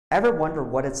Ever wonder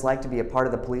what it's like to be a part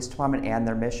of the police department and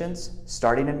their missions?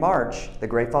 Starting in March, the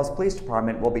Great Falls Police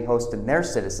Department will be hosting their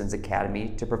Citizens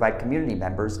Academy to provide community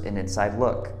members an inside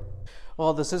look.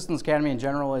 Well, the Citizens Academy in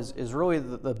general is really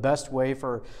the best way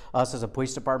for us as a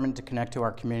police department to connect to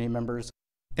our community members.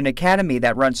 An academy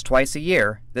that runs twice a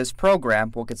year, this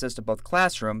program will consist of both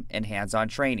classroom and hands-on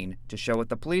training to show what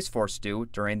the police force do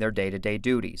during their day-to-day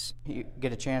duties. You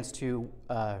get a chance to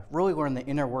really learn the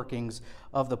inner workings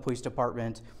of the police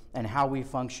department and how we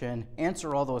function,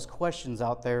 answer all those questions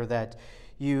out there that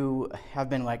you have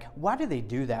been like, why do they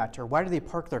do that? Or why do they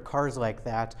park their cars like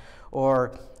that?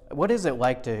 Or what is it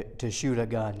like to shoot a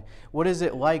gun? What is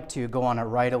it like to go on a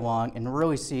ride along and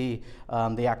really see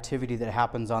the activity that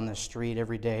happens on the street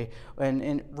every day?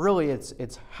 And really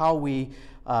it's how we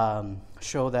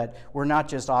show that we're not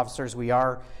just officers, we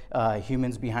are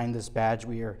humans behind this badge.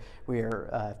 We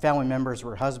are family members,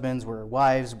 we're husbands, we're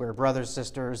wives, we're brothers,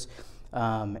 sisters.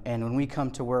 And when we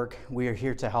come to work, we are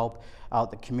here to help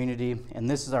out the community. And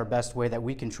this is our best way that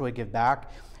we can truly give back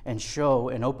and show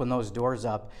and open those doors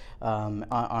up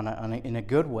in a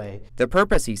good way. The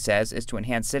purpose, he says, is to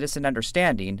enhance citizen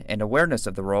understanding and awareness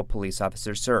of the role police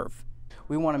officers serve.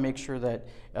 We want to make sure that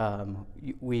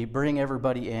we bring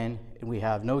everybody in and we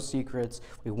have no secrets.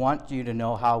 We want you to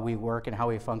know how we work and how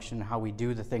we function, how we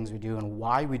do the things we do and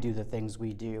why we do the things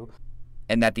we do.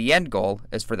 And that the end goal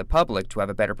is for the public to have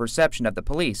a better perception of the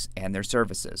police and their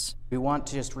services. We want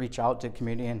to just reach out to the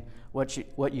community and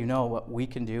what we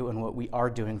can do and what we are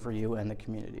doing for you and the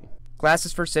community.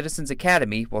 Classes for Citizens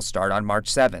Academy will start on March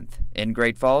 7th. In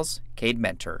Great Falls, Cade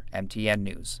Mentor, MTN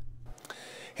News.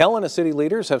 Helena city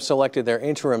leaders have selected their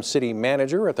interim city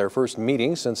manager at their first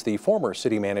meeting since the former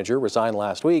city manager resigned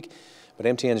last week. But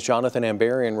MTN's Jonathan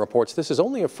Ambarian reports this is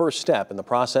only a first step in the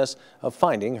process of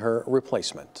finding her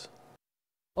replacement.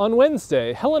 On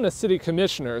Wednesday, Helena City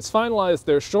Commissioners finalized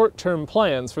their short-term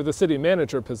plans for the city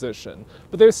manager position,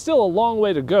 but there's still a long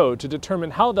way to go to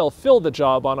determine how they'll fill the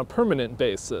job on a permanent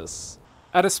basis.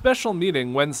 At a special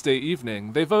meeting Wednesday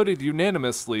evening, they voted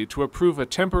unanimously to approve a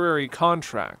temporary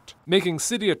contract, making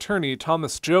City Attorney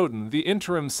Thomas Joden the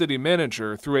interim city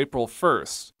manager through April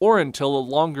 1st, or until a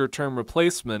longer-term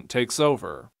replacement takes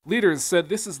over. Leaders said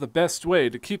this is the best way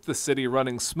to keep the city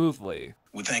running smoothly.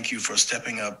 We thank you for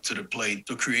stepping up to the plate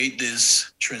to create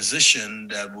this transition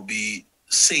that will be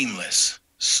seamless.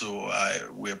 So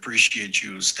we appreciate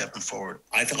you stepping forward.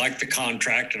 I like the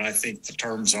contract, and I think the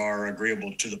terms are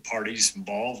agreeable to the parties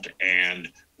involved,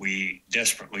 and we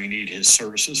desperately need his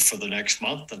services for the next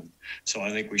month, and so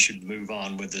I think we should move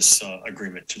on with this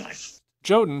agreement tonight.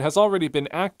 Joden has already been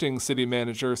acting city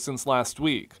manager since last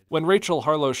week, when Rachel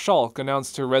Harlow-Schalk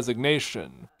announced her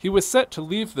resignation. He was set to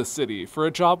leave the city for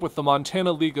a job with the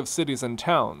Montana League of Cities and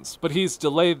Towns, but he's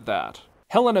delayed that.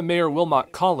 Helena Mayor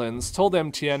Wilmot Collins told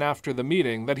MTN after the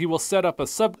meeting that he will set up a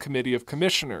subcommittee of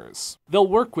commissioners. They'll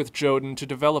work with Joden to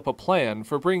develop a plan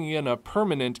for bringing in a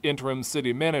permanent interim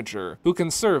city manager who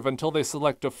can serve until they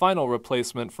select a final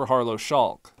replacement for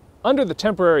Harlow-Schalk. Under the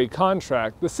temporary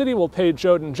contract, the city will pay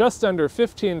Joden just under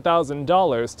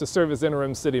 $15,000 to serve as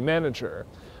interim city manager.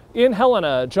 In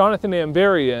Helena, Jonathan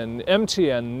Ambarian,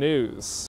 MTN News.